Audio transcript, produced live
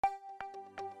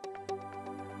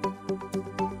Hello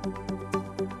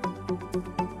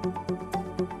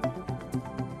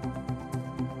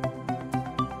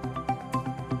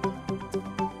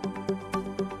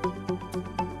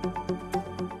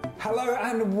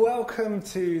and welcome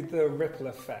to The Ripple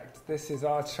Effect. This is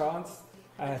our chance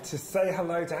to say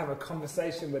hello, to have a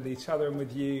conversation with each other and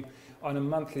with you on a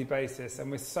monthly basis. And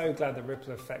we're so glad The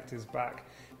Ripple Effect is back.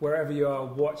 Wherever you are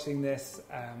watching this,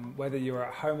 whether you're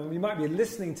at home, and you might be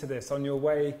listening to this on your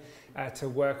way to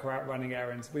work or out running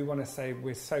errands, we want to say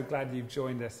we're so glad you've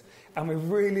joined us. And we're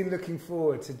really looking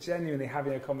forward to genuinely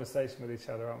having a conversation with each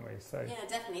other, aren't we? So yeah,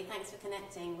 definitely. Thanks for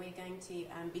connecting. We're going to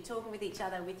be talking with each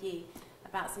other, with you,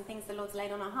 about some things the Lord's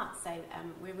laid on our hearts. So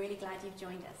we're really glad you've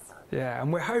joined us. Yeah,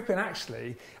 and we're hoping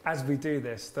actually, as we do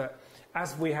this, that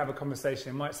as we have a conversation,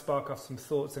 it might spark off some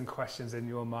thoughts and questions in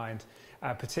your mind,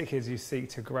 particularly as you seek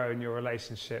to grow in your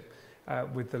relationship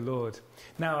with the Lord.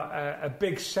 Now, a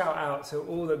big shout out to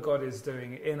all that God is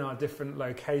doing in our different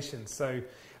locations. So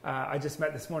I just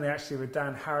met this morning actually with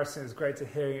Dan Harrison. It was great to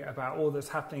hear about all that's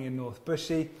happening in North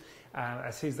Bushy,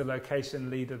 as he's the location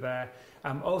leader there.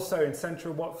 Also in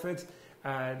Central Watford,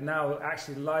 now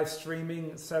actually live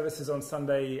streaming services on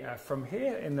Sunday from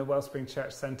here in the Wellspring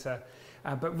Church Centre.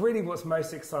 But really what's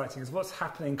most exciting is what's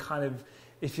happening kind of,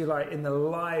 if you like, in the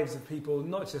lives of people,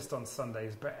 not just on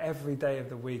Sundays, but every day of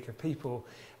the week, of people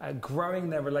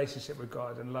growing their relationship with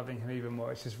God and loving Him even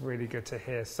more. It's just really good to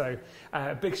hear. So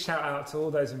a big shout out to all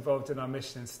those involved in our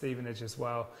mission in Stevenage as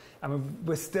well. And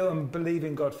we're still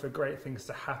believing God for great things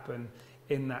to happen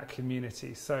in that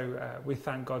community. So we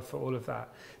thank God for all of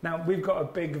that. Now, we've got a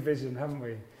big vision, haven't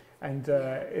we? And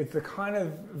it's the kind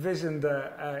of vision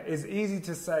that is easy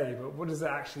to say, but what does it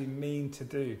actually mean to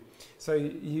do? So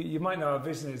you might know our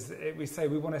vision is, we say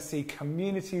we want to see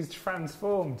communities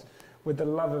transformed with the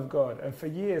love of God. And for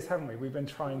years, haven't we? We've been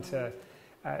trying to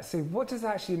see what does it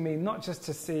actually mean, not just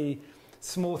to see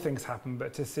small things happen,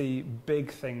 but to see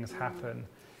big things happen.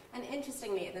 And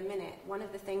interestingly, at the minute, one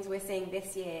of the things we're seeing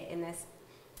this year in this,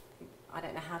 I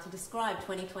don't know how to describe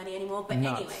 2020 anymore, but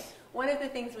anyway, one of the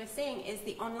things we're seeing is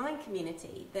the online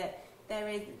community, that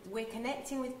we're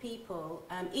connecting with people,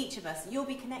 each of us, you'll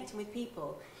be connecting with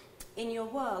people in your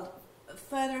world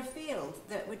further afield,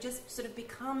 that would just sort of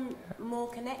become more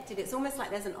connected. It's almost like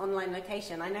there's an online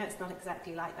location. I know it's not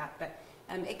exactly like that, but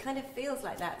it kind of feels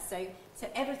like that. So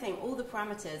everything, all the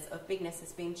parameters of bigness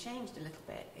has been changed a little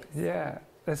bit. Yeah,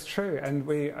 that's true. And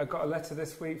I got a letter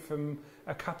this week from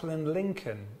a couple in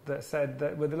Lincoln that said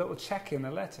that, with a little check in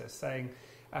the letter saying,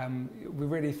 we're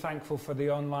really thankful for the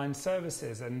online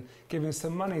services and giving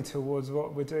some money towards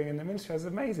what we're doing in the ministry. It's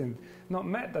amazing. Not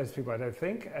met those people, I don't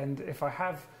think. And if I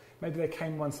have, maybe they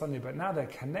came one Sunday, but now they're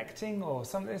connecting or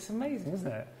something. It's amazing,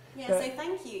 isn't it? Yeah, so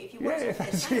thank you if you're watching this.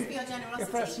 Thanks for your generosity.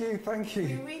 If that's you, thank you.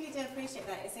 We really do appreciate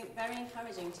that. It's very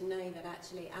encouraging to know that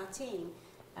actually our team,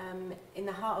 in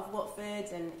the heart of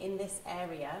Watford and in this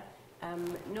area,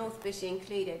 North Bushy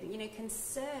included, can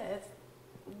serve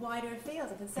wider afield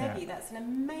and can serve you. That's an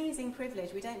amazing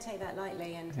privilege. We don't take that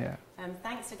lightly, and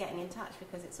thanks for getting in touch,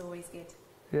 because it's always good.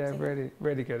 Yeah, really,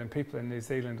 really good. And people in New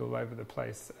Zealand all over the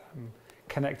place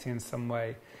connecting in some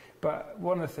way. But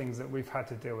one of the things that we've had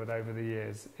to deal with over the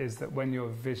years is that when you're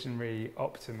visionary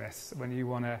optimists, when you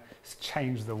want to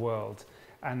change the world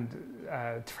and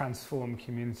transform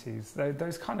communities,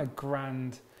 those kind of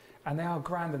grand, and they are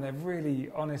grand and they're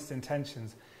really honest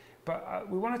intentions. But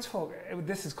we want to talk,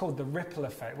 this is called the ripple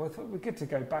effect. Well, I thought we're good to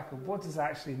go back and what does that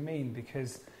actually mean?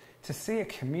 Because to see a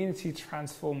community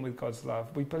transform with God's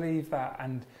love, we believe that,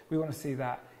 and we want to see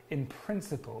that in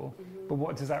principle, but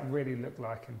what does that really look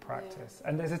like in practice?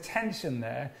 And there's a tension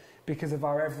there because of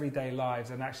our everyday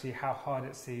lives and actually how hard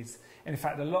it sees. In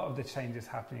fact, a lot of the changes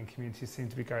happening in communities seem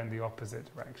to be going the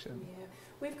opposite direction. Yeah.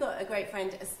 We've got a great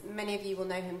friend, as many of you will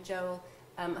know him, Joel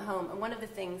Holm, and one of the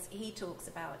things he talks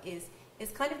about is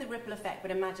kind of the ripple effect,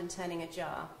 but imagine turning a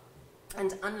jar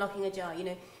and unlocking a jar,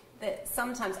 that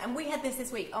sometimes, and we had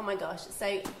this week, oh my gosh,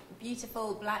 so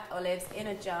beautiful black olives in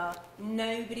a jar,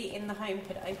 nobody in the home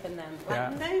could open them.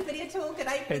 Nobody at all could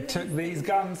open them. It took these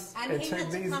guns. And he had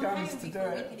to come home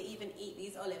before we could even eat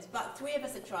these olives. But 3 of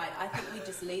us had tried. I think we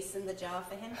just loosened the jar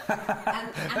for him. And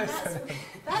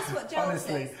that's what Joel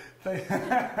says.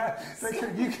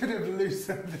 You could have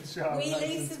loosened the jar. We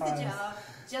loosened the jar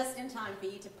just in time for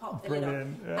you to pop the lid off.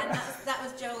 Yeah. And that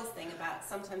was Joel's thing about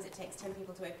sometimes it takes 10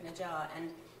 people to open a jar.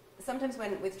 And sometimes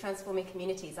with transforming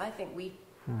communities, I think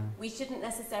we shouldn't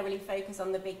necessarily focus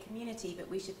on the big community, but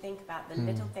we should think about the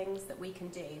little things that we can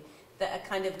do that are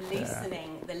kind of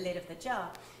loosening the lid of the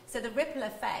jar. So the ripple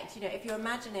effect, if you're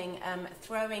imagining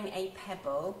throwing a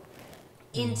pebble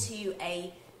into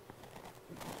a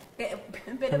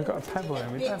We've got a pebble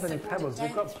in. We don't have any pebbles.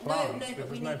 We've got plants. No, but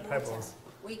there's no pebbles.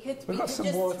 We could got just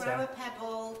some water. throw a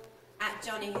pebble at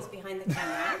Johnny, who's behind the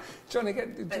camera. Johnny,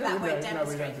 but that won't demonstrate. No,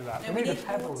 we don't do that. No, we need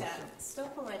pebbles. Water.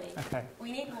 Stop already. Okay.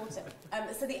 We need water.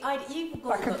 So the idea you've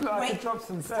got. I could drop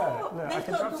some dirt. Look, They've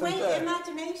got great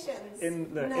imaginations.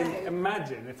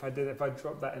 Imagine if I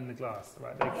dropped that in the glass.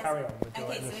 Right, they carry on with your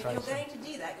illustration. Okay, so if you're going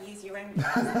to do that, use your own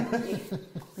glass.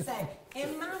 So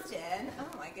imagine,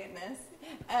 oh my goodness,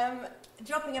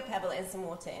 dropping a pebble in some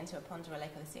water into a pond or a lake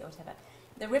or the sea or whatever.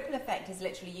 The ripple effect is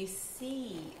literally you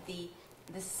see the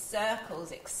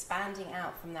circles expanding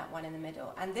out from that one in the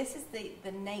middle. And this is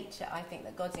the nature, I think,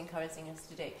 that God's encouraging us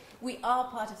to do. We are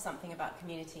part of something about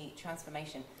community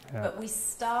transformation, but we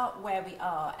start where we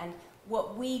are. And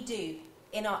what we do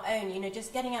in our own,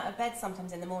 just getting out of bed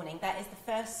sometimes in the morning, that is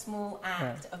the first small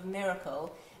act of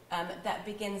miracle that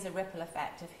begins a ripple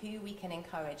effect of who we can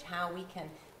encourage, how we can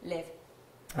live.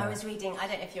 I was reading, I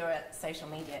don't know if you're a social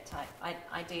media type,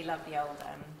 I do love the old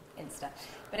Insta.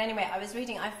 But anyway, I was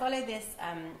reading, I follow this,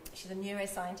 she's a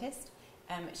neuroscientist,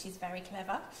 she's very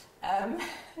clever.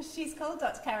 She's called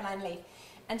Dr. Caroline Leaf.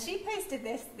 And she posted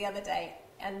this the other day,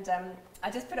 and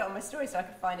I just put it on my story so I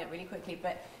could find it really quickly.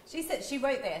 But she said, she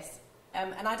wrote this,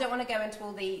 and I don't want to go into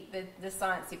all the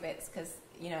sciencey bits, because,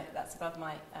 that's above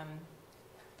my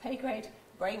pay grade,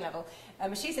 brain level.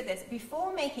 She said this: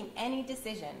 before making any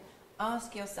decision,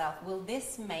 ask yourself, will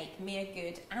this make me a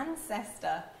good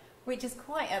ancestor? Which is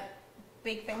quite a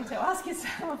big thing to ask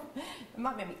yourself. It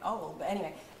might make me old, but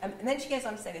anyway. And then she goes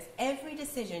on to say this: every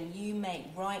decision you make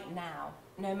right now,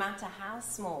 no matter how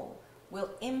small, will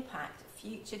impact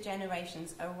future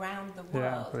generations around the world.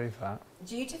 Yeah, I believe that.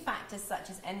 Due to factors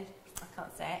such as,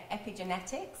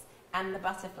 epigenetics and the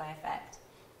butterfly effect.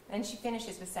 Then she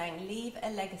finishes with saying, leave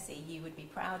a legacy you would be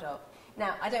proud of.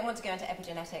 Now, I don't want to go into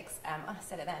epigenetics. I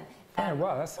said it then. Oh,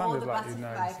 wow, that sounded like you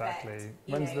know exactly.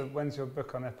 Effect, when's your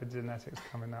book on epigenetics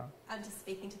coming out? I'm just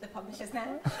speaking to the publishers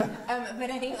now. But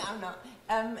anyway, I'm not.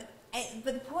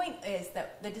 But the point is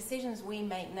that the decisions we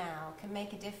make now can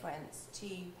make a difference to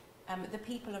the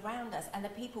people around us and the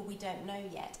people we don't know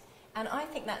yet. And I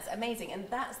think that's amazing. And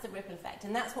that's the ripple effect.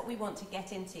 And that's what we want to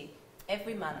get into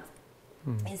every month.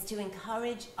 Is to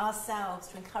encourage ourselves,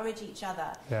 to encourage each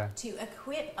other, to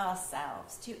equip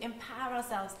ourselves, to empower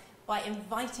ourselves by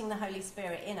inviting the Holy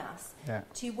Spirit in us,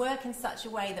 to work in such a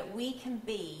way that we can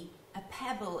be a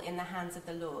pebble in the hands of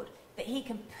the Lord, that He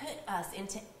can put us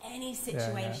into any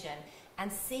situation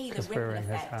and see the ripple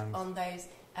effect on those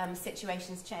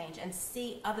situations change and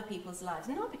see other people's lives.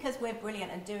 Not because we're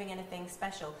brilliant and doing anything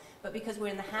special, but because we're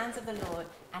in the hands of the Lord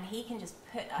and He can just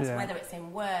put us, whether it's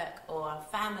in work or our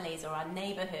families or our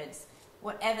neighbourhoods,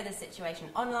 whatever the situation,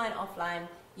 online, offline,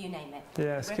 you name it.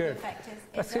 Yeah, it's good.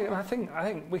 That's good. And I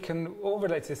think we can all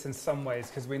relate to this in some ways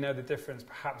because we know the difference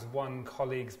perhaps one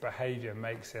colleague's behaviour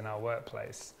makes in our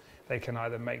workplace. They can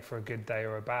either make for a good day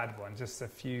or a bad one. Just a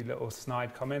few little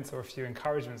snide comments or a few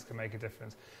encouragements can make a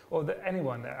difference. Or that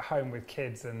anyone at home with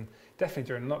kids, and definitely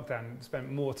during lockdown, spent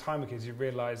more time with kids, you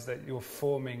realise that you're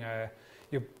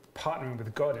partnering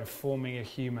with God in forming a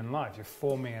human life. You're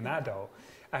forming an adult.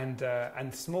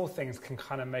 And small things can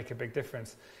kind of make a big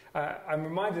difference. I'm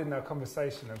reminded in our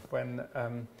conversation of when,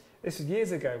 this was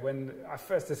years ago, when I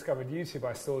first discovered YouTube,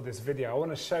 I saw this video. I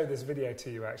want to show this video to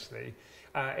you, actually.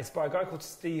 It's by a guy called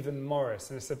Stephen Morris,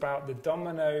 and it's about the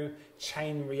domino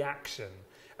chain reaction,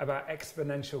 about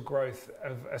exponential growth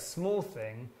of a small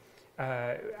thing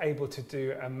able to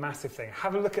do a massive thing.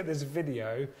 Have a look at this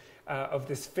video of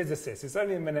this physicist. It's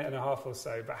only a minute and a half or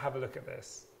so, but have a look at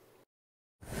this.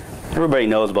 Everybody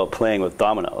knows about playing with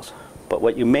dominoes, but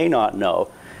what you may not know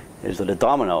is that a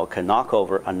domino can knock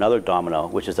over another domino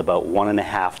which is about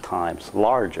 1.5 times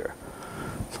larger.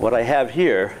 So what I have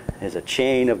here is a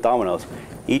chain of dominoes.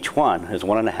 Each one is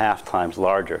 1.5 times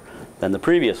larger than the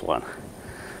previous one.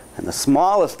 And the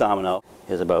smallest domino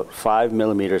is about 5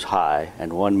 millimeters high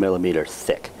and 1 millimeter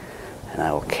thick. And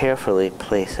I will carefully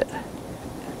place it.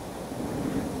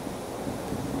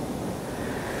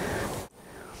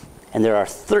 And there are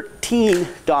 13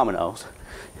 dominoes,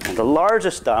 and the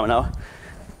largest domino,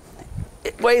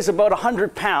 it weighs about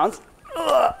 100 pounds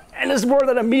and is more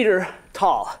than 1 meter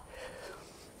tall.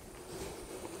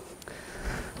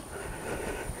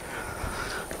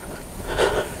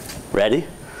 Ready?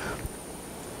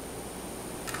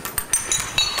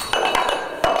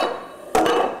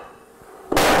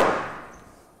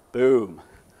 Boom.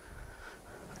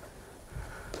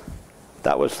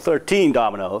 That was 13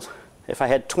 dominoes. If I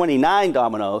had 29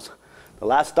 dominoes, the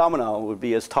last domino would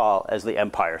be as tall as the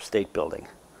Empire State Building.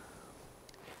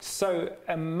 So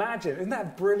imagine, isn't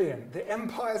that brilliant? The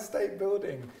Empire State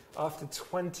Building after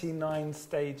 29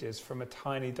 stages from a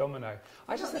tiny domino.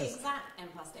 Not the exact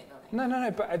Empire State Building.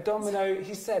 No, but a domino,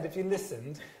 he said, if you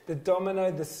listened, the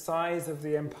domino the size of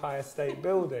the Empire State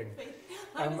Building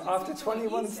after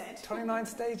 29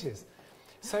 stages.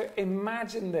 So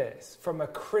imagine this from a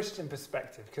Christian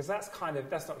perspective, because that's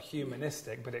not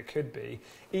humanistic, but it could be.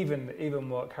 Even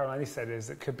what Caroline said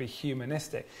is it could be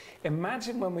humanistic.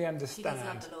 Imagine when we understand. She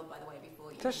does love the Lord, by the way,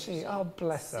 before you. Does she? Oh,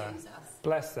 bless her. Sues us.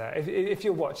 Bless her. If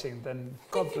you're watching, then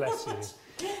God bless you.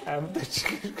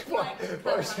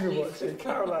 Why should you be watching?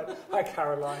 Caroline. Hi,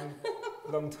 Caroline.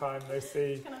 Long time no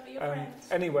see. Can I be your friend?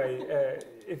 Anyway,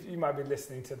 if you might be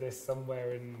listening to this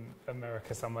somewhere in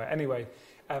America somewhere. Anyway,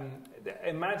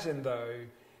 imagine though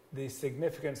the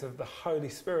significance of the Holy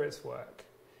Spirit's work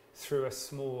through a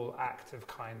small act of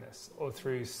kindness or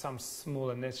through some small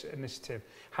initiative.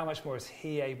 How much more is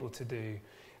He able to do?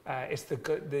 It's the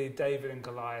David and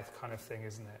Goliath kind of thing,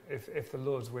 isn't it? If the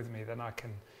Lord's with me, then I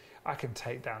can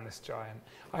take down this giant.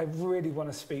 I really want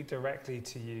to speak directly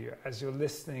to you as you're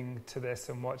listening to this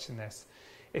and watching this.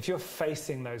 If you're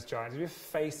facing those giants, if you're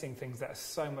facing things that are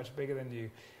so much bigger than you,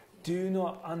 do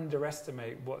not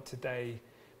underestimate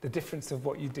the difference of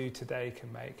what you do today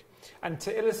can make. And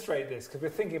to illustrate this, because we're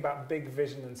thinking about big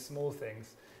vision and small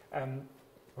things,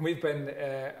 we've been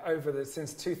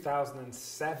since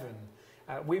 2007,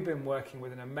 we've been working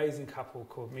with an amazing couple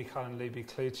called Michal and Luby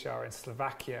Kluchar in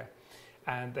Slovakia.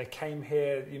 And they came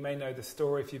here, you may know the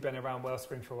story if you've been around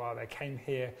Wellspring for a while, they came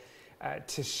here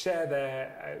to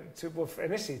share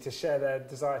initially to share their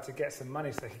desire to get some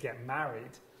money so they could get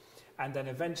married. And then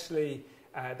eventually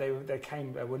they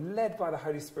were led by the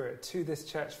Holy Spirit to this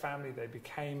church family. They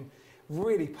became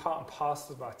really part and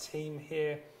parcel of our team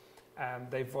here.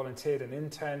 They volunteered and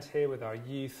interned here with our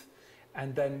youth.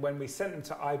 And then when we sent them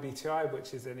to IBTI,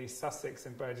 which is in East Sussex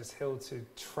and Burgess Hill, to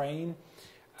train.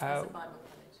 It's a Bible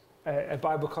college. A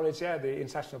Bible college, yeah, the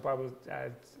International Bible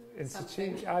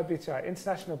Institute, IBTI,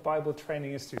 International Bible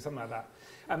Training Institute, something like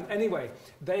that. Anyway,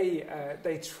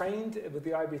 they trained with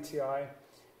the IBTI,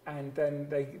 and then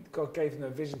God gave them a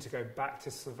vision to go back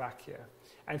to Slovakia.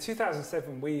 And in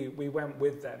 2007, we went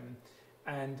with them,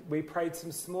 and we prayed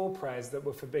some small prayers that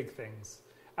were for big things.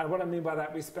 And what I mean by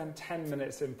that, we spent 10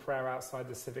 minutes in prayer outside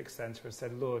the Civic Centre and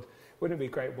said, Lord, wouldn't it be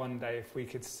great one day if we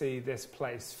could see this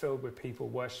place filled with people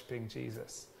worshipping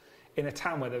Jesus in a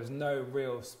town where there was no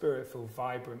real spirit-filled,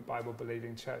 vibrant,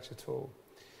 Bible-believing church at all.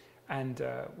 And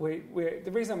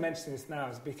the reason I'm mentioning this now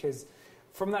is because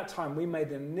from that time,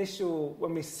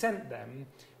 when we sent them,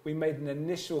 we made an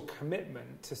initial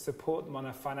commitment to support them on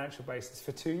a financial basis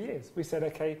for 2 years. We said,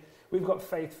 okay, we've got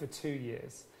faith for 2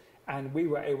 years. And we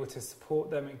were able to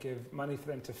support them and give money for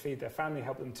them to feed their family,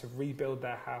 help them to rebuild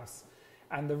their house.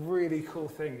 And the really cool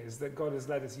thing is that God has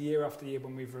led us year after year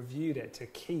when we've reviewed it to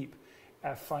keep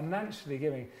financially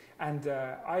giving. And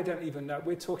I don't even know,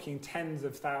 we're talking tens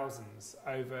of thousands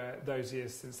over those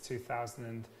years since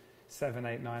 2007,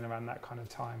 8, 9, around that kind of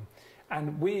time.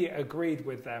 And we agreed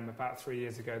with them about 3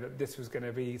 years ago that this was going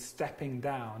to be stepping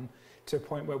down to a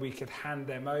point where we could hand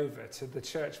them over to the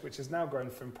church, which has now grown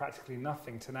from practically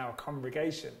nothing to now a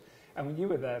congregation. And when you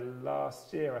were there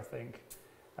last year, I think,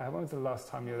 when was the last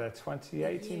time you were there?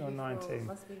 2018 or 19?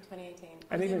 Must have been 2018.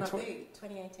 And even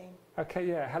 2018. Okay,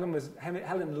 yeah.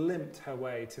 Helen limped her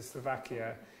way to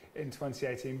Slovakia in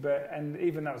 2018, and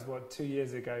even that was 2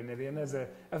 years ago nearly. And there's a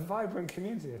vibrant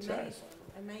community, a church.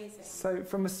 Amazing. So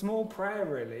from a small prayer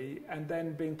really, and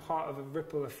then being part of a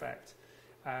ripple effect.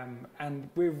 And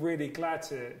we're really glad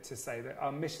to say that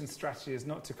our mission strategy is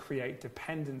not to create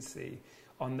dependency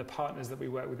on the partners that we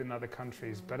work with in other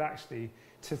countries, but actually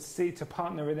to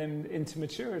partner with them into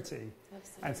maturity.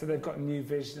 Absolutely. And so they've got a new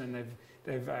vision, and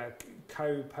they've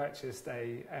co-purchased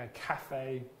a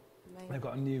cafe. Amazing. They've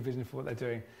got a new vision for what they're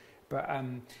doing. But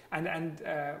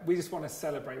we just want to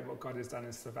celebrate what God has done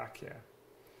in Slovakia.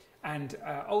 And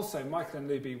also, Michael and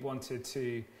Luby wanted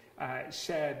to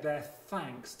share their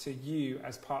thanks to you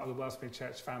as part of the Wellspring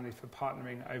Church family for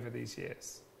partnering over these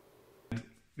years.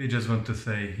 We just want to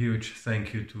say a huge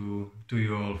thank you to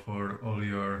you all for all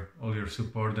your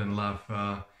support and love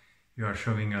you are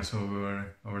showing us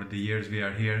over the years we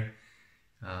are here.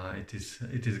 It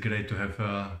is great to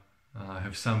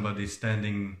have somebody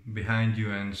standing behind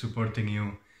you and supporting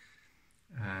you,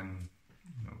 and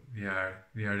we are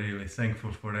really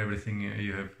thankful for everything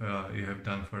you have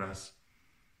done for us.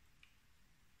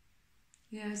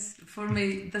 Yes, for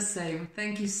me the same.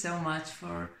 Thank you so much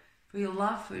for your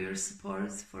love, for your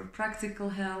support, for practical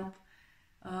help.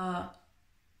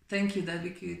 Thank you that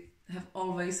we could have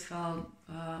always felt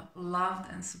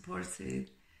loved and supported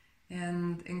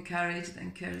and encouraged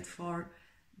and cared for.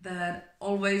 That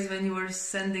always when you were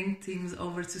sending teams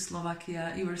over to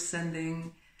Slovakia, you were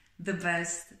sending the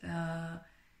best,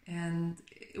 and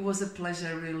it was a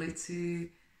pleasure really to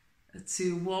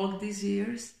walk these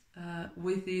years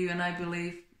with you, and I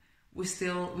believe we're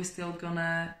still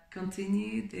gonna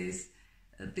continue this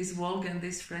walk and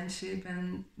this friendship,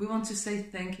 and we want to say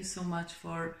thank you so much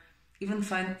for even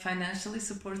financially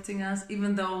supporting us,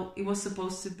 even though it was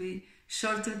supposed to be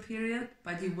shorter period,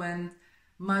 but you went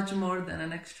much more than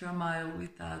an extra mile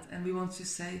with that, and we want to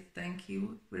say thank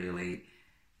you. Really,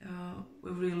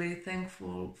 we're really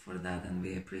thankful for that, and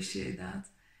we appreciate that.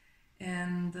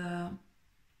 And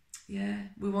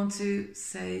we want to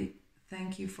say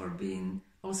thank you for being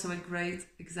also a great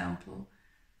example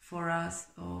for us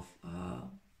of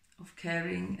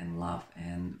caring and love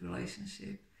and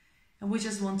relationship. And we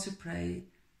just want to pray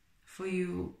for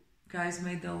you guys.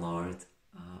 May the Lord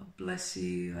bless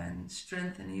you and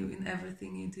strengthen you in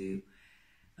everything you do.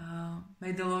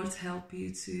 May the Lord help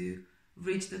you to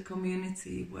reach the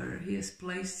community where He has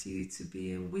placed you to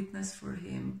be a witness for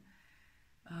Him.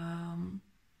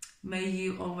 May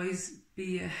you always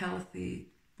be a healthy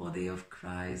body of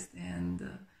Christ and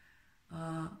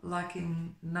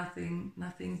lacking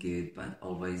nothing good, but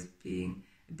always being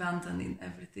abundant in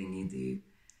everything you do.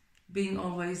 Being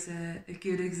always a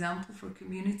good example for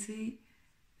community.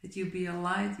 That you be a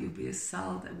light, you be a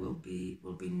salt that will be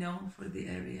known for the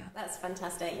area. That's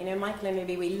fantastic. You know, Michael and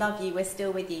Ruby, we love you. We're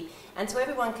still with you. And to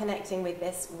everyone connecting with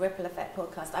this Ripple Effect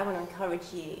podcast, I want to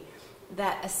encourage you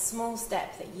that a small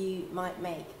step that you might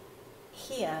make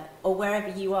here or wherever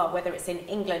you are, whether it's in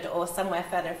England or somewhere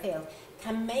further afield,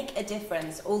 can make a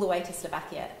difference all the way to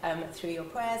Slovakia through your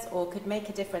prayers, or could make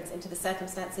a difference into the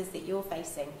circumstances that you're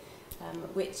facing,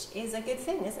 which is a good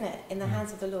thing, isn't it? In the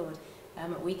hands of the Lord,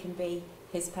 we can be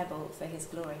His pebble for His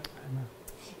glory. Amen.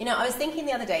 You know, I was thinking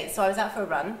the other day, so I was out for a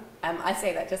run. I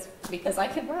say that just because I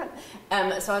can run.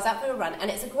 So I was out for a run,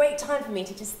 and it's a great time for me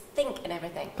to just think and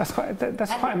everything. That's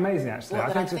quite amazing, actually.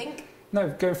 What, I think? No,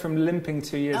 going from limping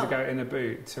 2 years ago in a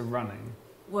boot to running.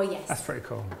 Well, yes. That's pretty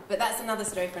cool. But that's another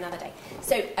story for another day.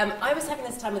 So I was having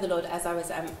this time with the Lord as I was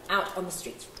out on the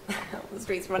streets. The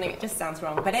streets running, it just sounds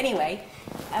wrong. But anyway,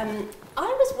 I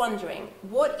was wondering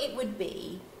what it would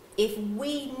be if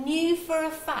we knew for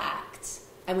a fact,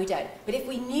 and we don't, but if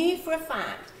we knew for a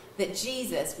fact that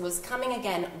Jesus was coming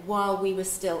again while we were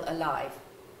still alive.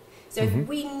 So if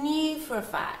we knew for a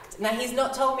fact, now He's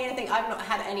not told me anything, I've not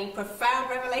had any profound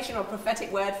revelation or prophetic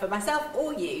word for myself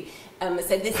or you, so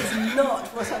this is not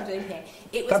what I'm doing here.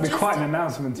 That'd be quite an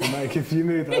announcement to make if you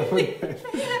knew that, wouldn't it?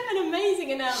 An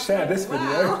amazing announcement. Share this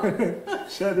video.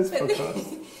 Share this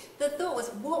podcast. The thought was,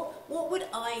 what would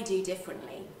I do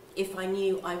differently if I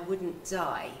knew I wouldn't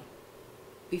die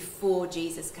before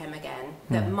Jesus came again?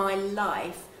 That my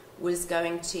life was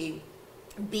going to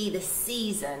be the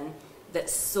season that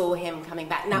saw Him coming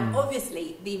back. Now,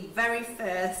 obviously, the very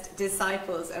first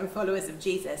disciples and followers of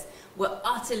Jesus were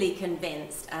utterly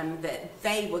convinced that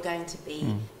they were going to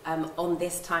be on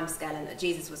this time scale and that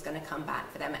Jesus was going to come back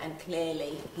for them, and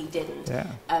clearly He didn't.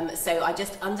 Yeah. So I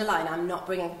just underline, I'm not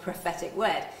bringing a prophetic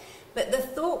word. But the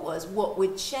thought was, what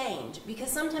would change? Because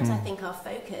sometimes I think our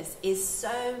focus is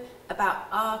so about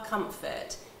our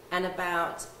comfort and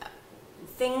about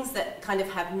things that kind of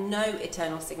have no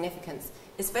eternal significance,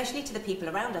 especially to the people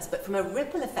around us. But from a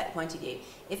ripple effect point of view,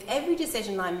 if every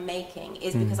decision I'm making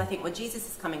is because I think, well, Jesus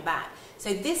is coming back,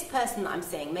 so this person that I'm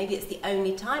seeing, maybe it's the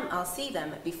only time I'll see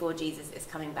them before Jesus is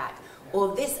coming back.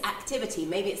 Or this activity,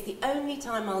 maybe it's the only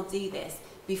time I'll do this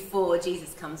before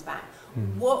Jesus comes back.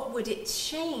 What would it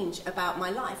change about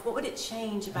my life? What would it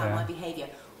change about my behaviour?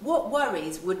 What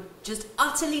worries would just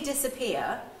utterly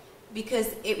disappear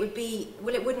because it would be,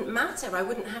 well, it wouldn't matter. I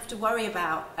wouldn't have to worry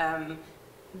about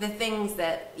the things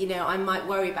that, you know, I might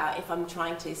worry about if I'm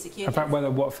trying to secure about whether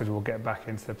Watford will get back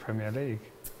into the Premier League.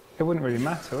 It wouldn't really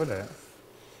matter, would it?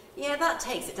 Yeah, that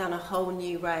takes it down a whole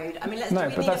new road. I mean,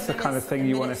 but that's the kind of thing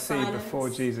you want to see before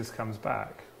Jesus comes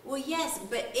back. Well, yes,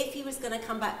 but if He was going to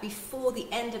come back before the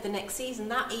end of the next season,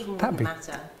 that even wouldn't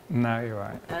matter. No, you're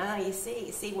right. You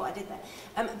see what I did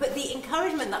there. But the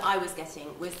encouragement that I was getting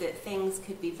was that things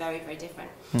could be very, very different.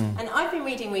 And I've been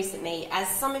reading recently, as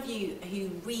some of you who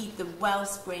read the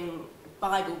Wellspring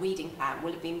Bible reading plan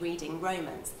will have been reading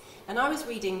Romans. And I was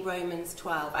reading Romans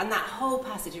 12, and that whole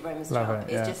passage of Romans 12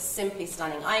 is just simply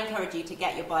stunning. I encourage you to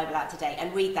get your Bible out today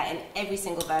and read that in every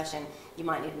single version. You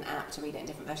might need an app to read it in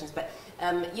different versions, but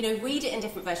read it in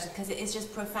different versions because it is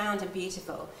just profound and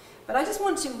beautiful. But I just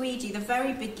want to read you the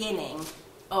very beginning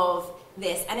of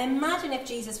this, and imagine if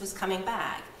Jesus was coming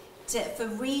back for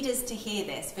readers to hear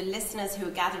this, for listeners who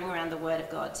are gathering around the Word of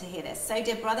God to hear this. So,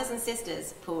 dear brothers and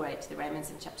sisters, Paul wrote to the Romans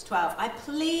in chapter 12, I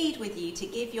plead with you to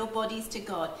give your bodies to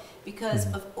God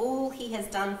because of all he has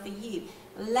done for you.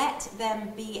 Let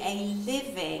them be a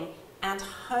living and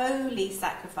holy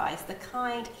sacrifice, the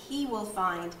kind he will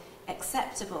find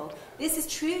acceptable. This is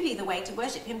truly the way to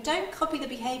worship him. Don't copy the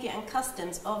behavior and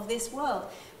customs of this world,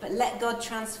 but let God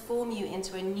transform you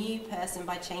into a new person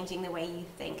by changing the way you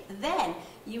think. Then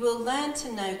you will learn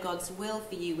to know God's will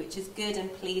for you, which is good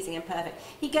and pleasing and perfect.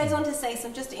 He goes on to say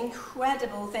some just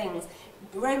incredible things.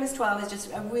 Romans 12 is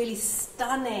just a really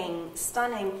stunning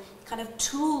kind of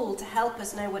tool to help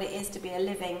us know what it is to be a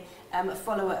living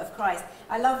follower of Christ.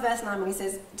 I love verse 9 when he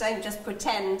says, don't just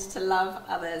pretend to love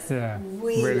others. Yeah,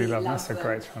 really love them. That's a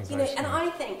great translation. And I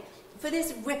think for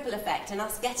this ripple effect and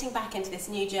us getting back into this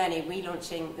new journey,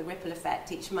 relaunching the ripple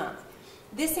effect each month,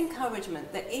 this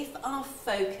encouragement that if our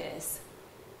focus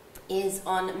is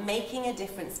on making a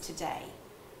difference today,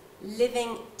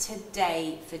 living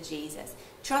today for Jesus,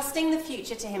 trusting the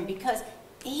future to him because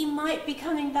he might be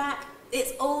coming back.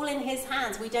 It's all in his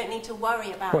hands. We don't need to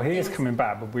worry about Well, he is coming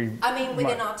back, but within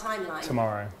our timeline.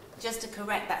 Tomorrow. Just to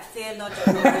correct that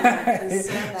theological concern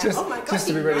there. Oh my God, just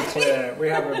to be really clear, we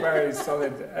have a very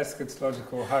solid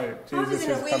eschatological hope. Jesus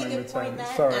is coming good point there,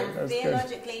 Sorry, and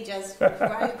theologically just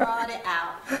crowbarred it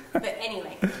out. But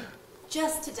anyway,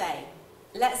 just today,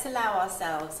 let's allow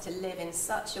ourselves to live in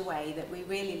such a way that we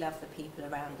really love the people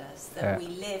around us, that we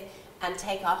live and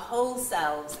take our whole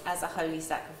selves as a holy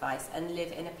sacrifice and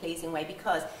live in a pleasing way,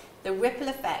 because the ripple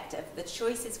effect of the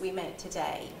choices we make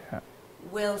today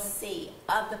will see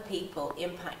other people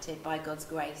impacted by God's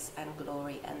grace and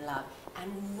glory and love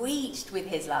and reached with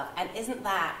his love. And isn't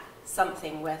that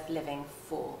something worth living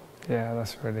for? Yeah,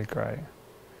 that's really great.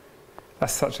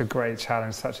 That's such a great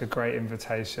challenge, such a great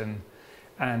invitation.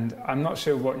 And I'm not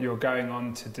sure what you're going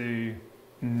on to do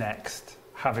next,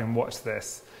 having watched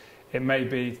this. It may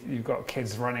be you've got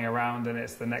kids running around and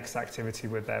it's the next activity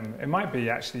with them. It might be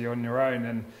actually on your own,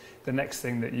 and the next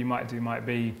thing that you might do might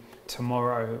be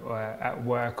tomorrow or at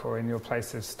work or in your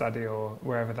place of study or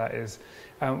wherever that is.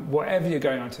 Whatever you're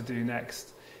going on to do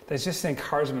next, there's just an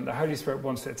encouragement. The Holy Spirit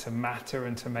wants it to matter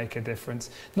and to make a difference,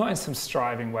 not in some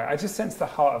striving way. I just sense the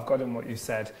heart of God in what you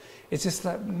said. It's just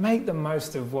like, make the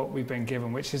most of what we've been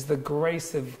given, which is the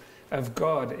grace of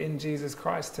God in Jesus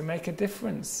Christ to make a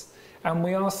difference. And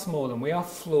we are small and we are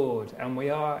flawed and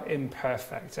we are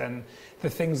imperfect, and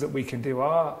the things that we can do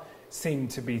seem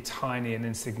to be tiny and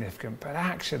insignificant, but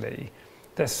actually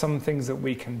there's some things that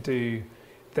we can do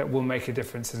that will make a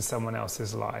difference in someone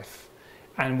else's life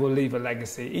and will leave a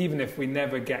legacy, even if we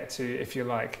never get to, if you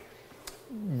like,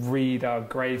 read our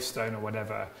gravestone or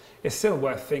whatever. It's still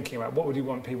worth thinking about what would you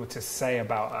want people to say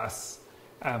about us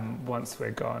once we're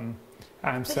gone.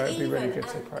 So it'd be really good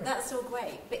to pray. That's all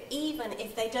great, but even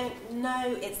if they don't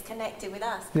know it's connected with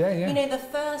us, you know,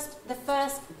 the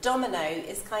first domino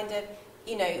is kind of,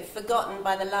 forgotten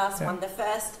by the last one. The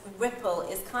first ripple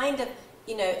is kind of,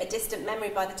 a distant memory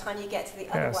by the time you get to the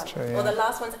other one, true, or the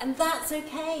last ones, and that's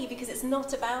okay because it's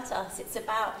not about us. It's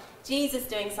about Jesus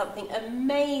doing something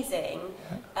amazing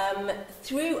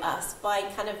through us by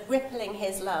kind of rippling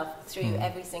his love through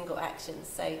every single action.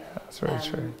 So that's really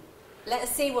true. Let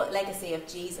us see what legacy of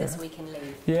Jesus we can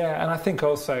leave. Yeah, and I think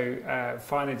also,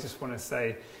 finally, just want to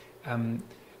say,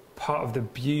 part of the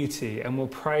beauty, and we'll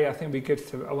pray, I think it'd be good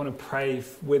I want to pray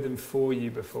with and for you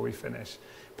before we finish.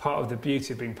 Part of the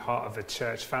beauty of being part of a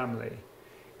church family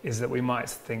is that we might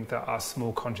think that our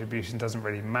small contribution doesn't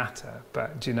really matter.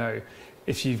 But do you know,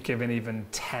 if you've given even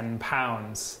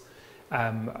 £10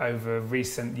 over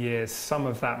recent years, some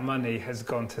of that money has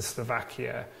gone to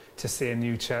Slovakia to see a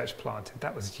new church planted.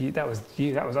 That was you, that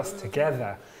was us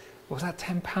together. Was that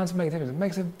 £10 make a difference? It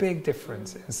makes a big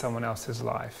difference in someone else's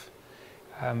life.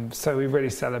 So we really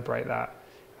celebrate that.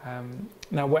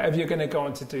 Now, whatever you're going to go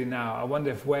on to do now, I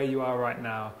wonder if where you are right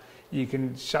now, you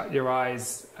can shut your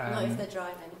eyes. Not if they're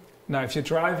driving. No, if you're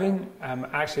driving,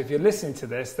 actually, if you're listening to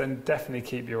this, then definitely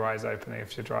keep your eyes open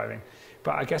if you're driving.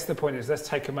 But I guess the point is, let's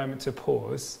take a moment to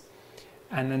pause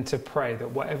and then to pray that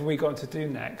whatever we go on to do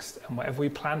next and whatever we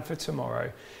plan for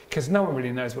tomorrow, because no one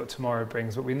really knows what tomorrow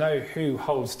brings, but we know who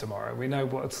holds tomorrow. We know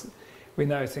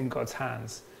it's in God's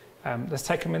hands. Let's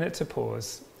take a minute to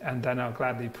pause, and then I'll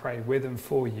gladly pray with and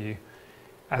for you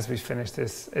as we finish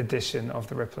this edition of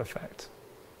The Ripple Effect.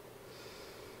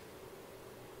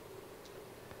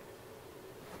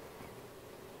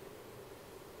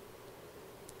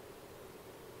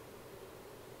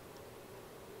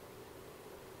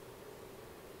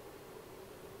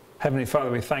 Heavenly Father,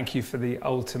 we thank you for the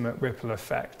ultimate ripple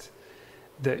effect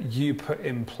that you put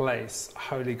in place,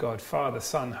 Holy God, Father,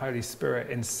 Son, Holy Spirit,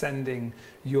 in sending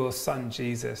your Son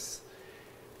Jesus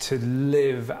to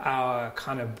live our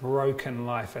kind of broken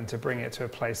life and to bring it to a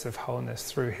place of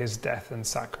wholeness through his death and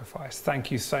sacrifice.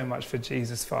 Thank you so much for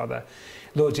Jesus, Father.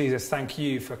 Lord Jesus, thank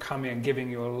you for coming and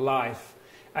giving your life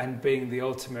and being the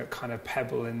ultimate kind of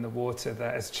pebble in the water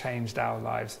that has changed our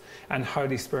lives. And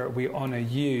Holy Spirit, we honor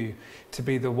you to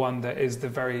be the one that is the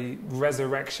very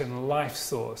resurrection life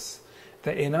source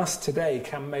that in us today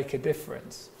can make a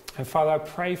difference. And Father, I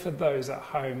pray for those at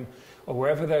home or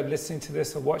wherever they're listening to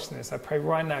this or watching this, I pray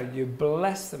right now you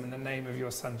bless them in the name of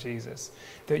your Son Jesus,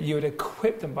 that you would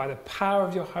equip them by the power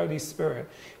of your Holy Spirit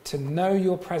to know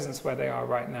your presence where they are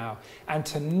right now, and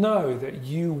to know that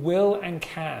you will and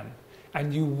can,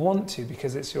 and you want to,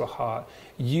 because it's your heart,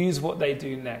 use what they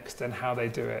do next and how they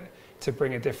do it to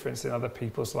bring a difference in other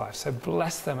people's lives. So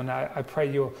bless them, and I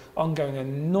pray your ongoing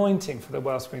anointing for the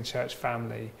Wellspring Church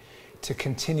family to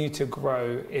continue to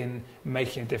grow in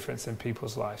making a difference in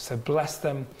people's lives. So bless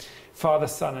them, Father,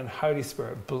 Son, and Holy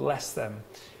Spirit. Bless them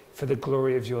for the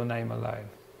glory of your name alone.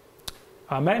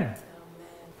 Amen.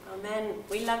 Amen. Amen.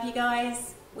 We love you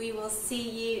guys. We will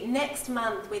see you next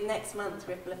month with next month's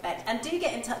Ripple Effect. And do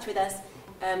get in touch with us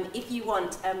if you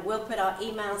want. We'll put our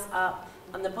emails up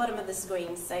on the bottom of the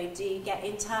screen. So do get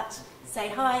in touch, say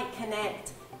hi,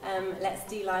 connect. Let's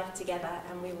do life together,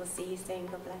 and we will see you soon.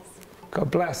 God bless. God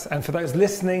bless. And for those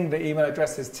listening, the email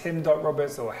address is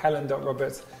tim.roberts or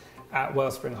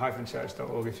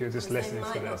helen.roberts@wellspring-church.org if you're just listening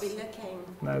to this. They might not be looking.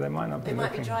 No, they might not be looking. They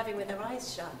might be driving with their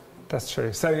eyes shut. That's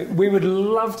true. So we would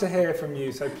love to hear from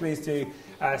you. So please do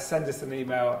send us an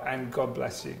email, and God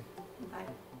bless you.